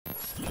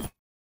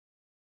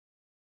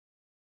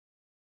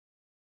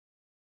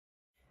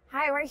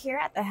Hi, we're here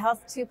at the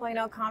Health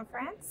 2.0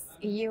 Conference,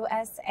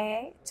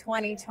 USA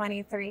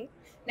 2023.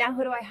 Now,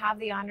 who do I have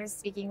the honor of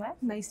speaking with?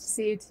 Nice to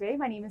see you today.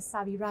 My name is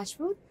Savi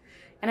Rajpoot,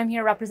 and I'm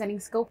here representing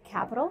Scope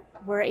Capital.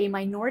 We're a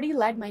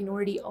minority-led,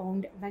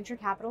 minority-owned venture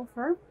capital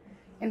firm,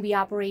 and we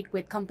operate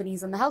with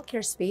companies in the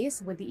healthcare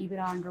space with the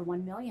EBITDA under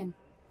 1 million.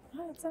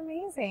 Oh, that's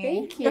amazing.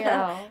 Thank you.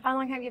 How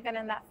long have you been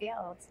in that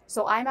field?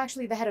 So I'm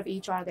actually the head of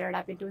HR there, and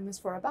I've been doing this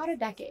for about a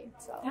decade.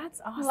 So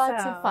That's awesome.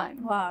 Lots of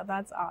fun. Wow,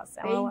 that's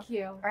awesome. Thank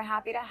you. We're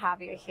happy to have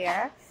you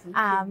here. Thank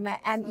you.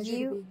 And Pleasure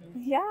you, to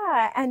be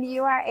here. and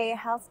you are a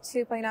Health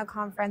 2.0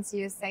 Conference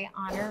USA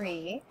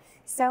honoree.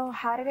 So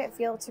how did it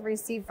feel to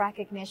receive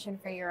recognition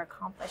for your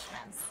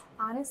accomplishments?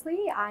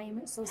 Honestly,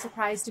 I'm so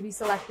surprised to be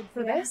selected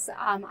for this.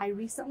 I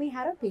recently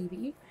had a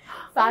baby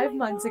 5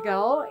 months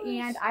ago,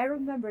 and I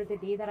remember the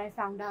day that I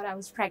found out I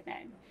was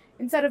pregnant.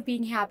 Instead of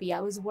being happy, I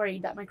was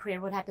worried that my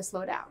career would have to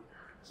slow down.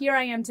 Here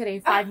I am today,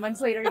 5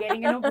 months later,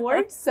 getting an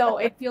award. So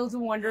it feels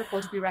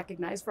wonderful to be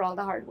recognized for all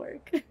the hard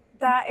work.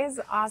 That is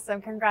awesome.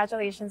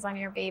 Congratulations on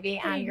your baby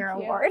and Thank your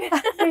you. award.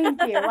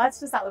 Thank you. Lots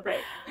to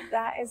celebrate.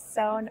 That is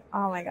so,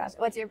 oh my gosh.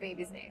 What's your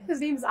baby's name? His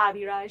name's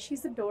Adiraj.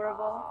 She's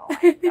adorable. Oh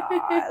my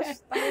gosh.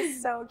 That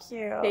is so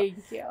cute. Thank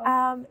you.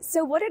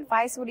 So what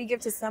advice would you give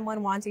to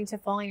someone wanting to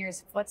follow in your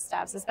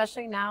footsteps,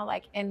 especially now,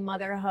 like in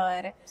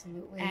motherhood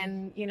Absolutely.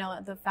 and, you know,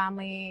 the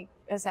family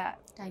is that,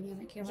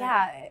 Dynamic here.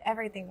 yeah,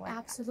 everything with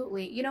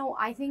Absolutely. You know,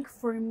 I think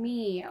for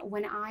me,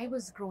 when I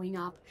was growing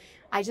up,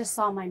 I just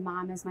saw my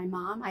mom as my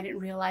mom. I didn't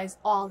realize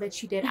all that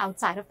she did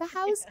outside of the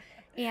house.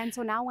 And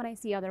so now when I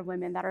see other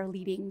women that are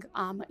leading,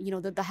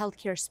 the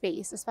healthcare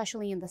space,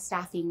 especially in the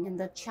staffing and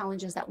the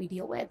challenges that we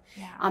deal with,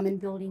 in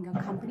building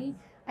a company,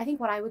 I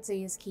think what I would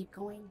say is keep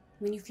going.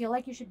 When you feel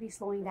like you should be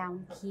slowing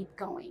down, keep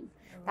going.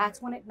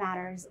 That's when it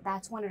matters.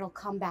 That's when it'll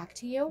come back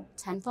to you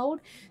tenfold.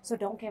 So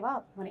don't give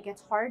up. When it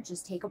gets hard,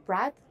 just take a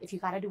breath. If you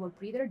got to do a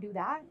breather, do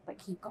that, but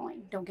keep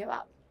going. Don't give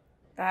up.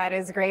 That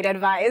is great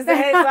advice.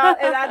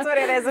 That's what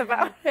it is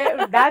about.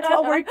 That's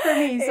what worked for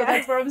me, so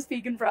that's where I'm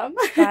speaking from.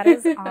 That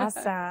is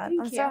awesome.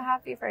 I'm you. so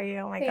happy for you.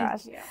 Oh my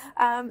gosh.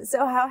 You.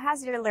 So how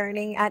has your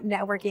learning at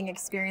networking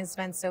experience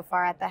been so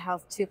far at the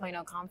Health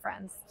 2.0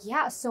 Conference?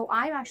 Yeah, so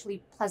I'm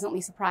actually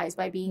pleasantly surprised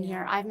by being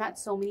here. I've met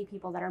so many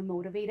people that are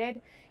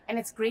motivated, and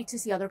it's great to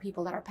see other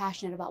people that are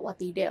passionate about what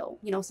they do.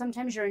 You know,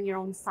 sometimes you're in your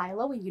own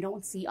silo and you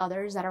don't see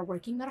others that are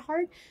working that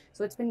hard.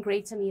 So it's been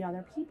great to meet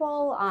other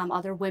people,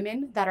 other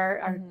women that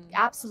are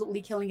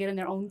absolutely killing it in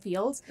their own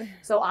fields.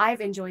 So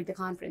I've enjoyed the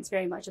conference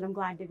very much, and I'm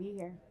glad to be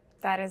here.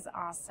 That is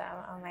awesome.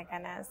 Oh my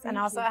goodness. Thank and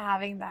also you.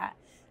 having that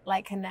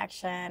like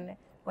connection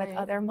with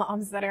other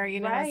moms that are,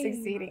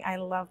 succeeding. I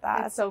love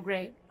that. It's so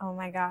great. Oh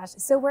my gosh.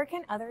 So where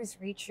can others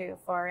reach you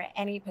for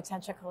any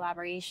potential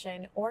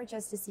collaboration or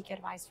just to seek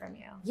advice from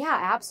you? Yeah,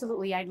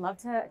 absolutely. I'd love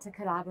to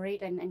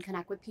collaborate and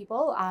connect with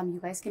people. You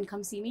guys can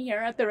come see me here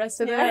at the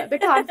rest of the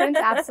conference.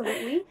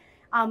 Absolutely.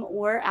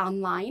 Or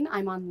online.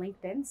 I'm on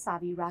LinkedIn,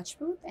 Savi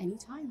Rajpoot,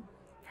 anytime.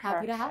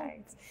 Happy to help.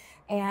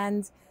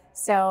 And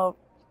so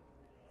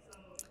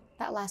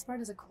that last part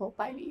is a quote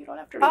by me. You don't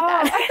have to read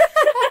that.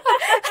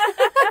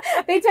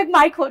 They took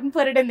my quote and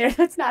put it in there.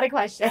 That's not a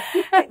question.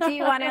 Do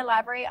you want to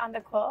elaborate on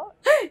the quote?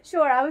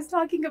 Sure. I was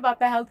talking about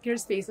the healthcare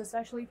space,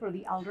 especially for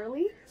the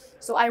elderly.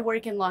 So I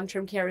work in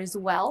long-term care as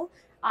well.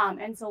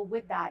 And so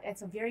with that,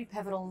 it's a very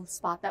pivotal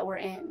spot that we're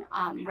in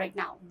right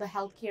now. The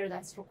healthcare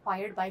that's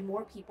required by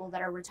more people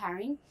that are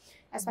retiring,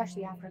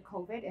 especially after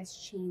COVID, is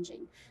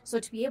changing. So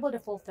to be able to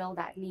fulfill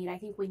that need, I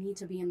think we need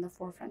to be in the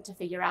forefront to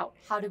figure out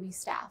how do we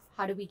staff,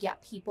 how do we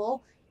get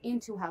people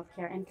into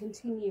healthcare and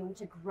continue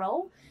to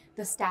grow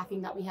the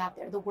staffing that we have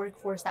there, the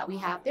workforce that we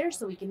have there,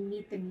 so we can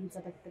meet the needs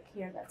of the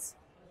care that's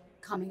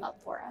coming up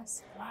for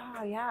us.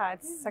 Wow, yeah,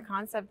 it's a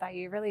concept that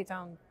you really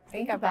don't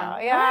think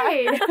about. Yeah.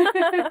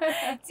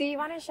 Right. Do you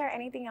want to share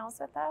anything else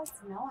with us?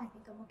 No, I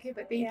think I'm okay,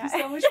 but thank you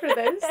so much for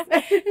this.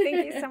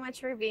 Thank you so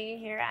much for being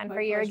here and My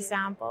for your pleasure.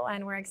 example,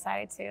 and we're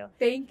excited to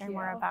Thank hear you.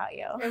 more about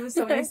you. It was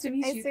so nice to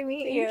meet you. Nice to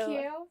meet Thank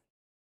you.